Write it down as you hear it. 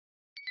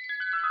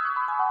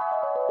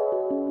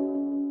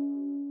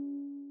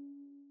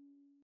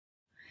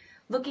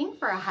Looking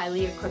for a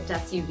highly equipped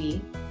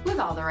SUV with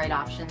all the right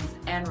options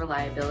and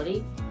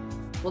reliability?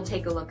 We'll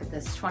take a look at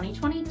this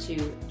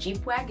 2022 Jeep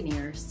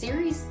Wagoneer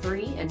Series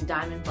 3 in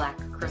Diamond Black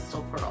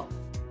Crystal Pearl.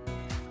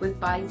 With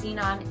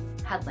bi-xenon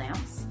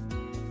headlamps,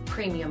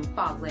 premium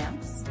fog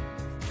lamps,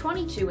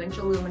 22-inch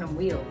aluminum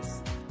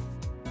wheels,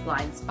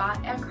 blind spot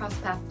and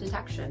cross-path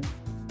detection,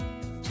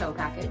 tow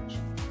package,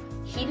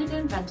 heated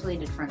and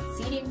ventilated front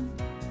seating,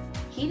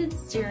 heated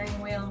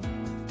steering wheel,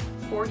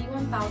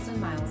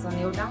 41,000 miles on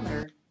the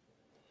odometer,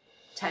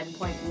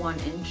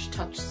 10.1-inch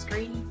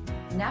touchscreen,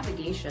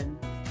 navigation,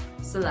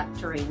 select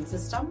terrain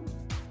system,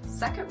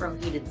 second row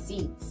heated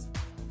seats,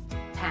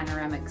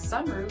 panoramic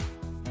sunroof,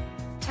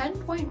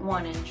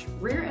 10.1-inch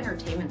rear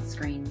entertainment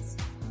screens,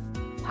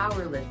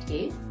 power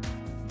liftgate,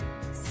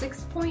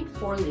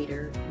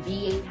 6.4-liter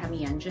V8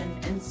 HEMI engine,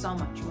 and so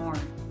much more.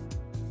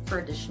 For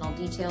additional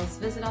details,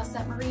 visit us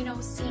at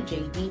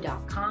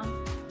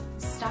marinocjd.com,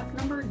 stock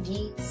number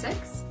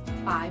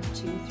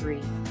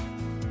D6523.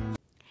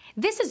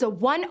 This is a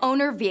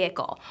one-owner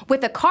vehicle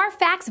with a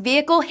CARFAX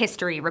Vehicle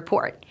History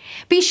Report.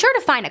 Be sure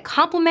to find a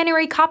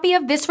complimentary copy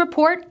of this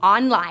report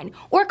online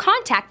or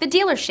contact the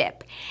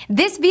dealership.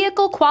 This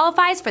vehicle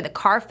qualifies for the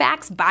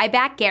CARFAX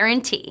Buyback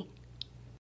Guarantee.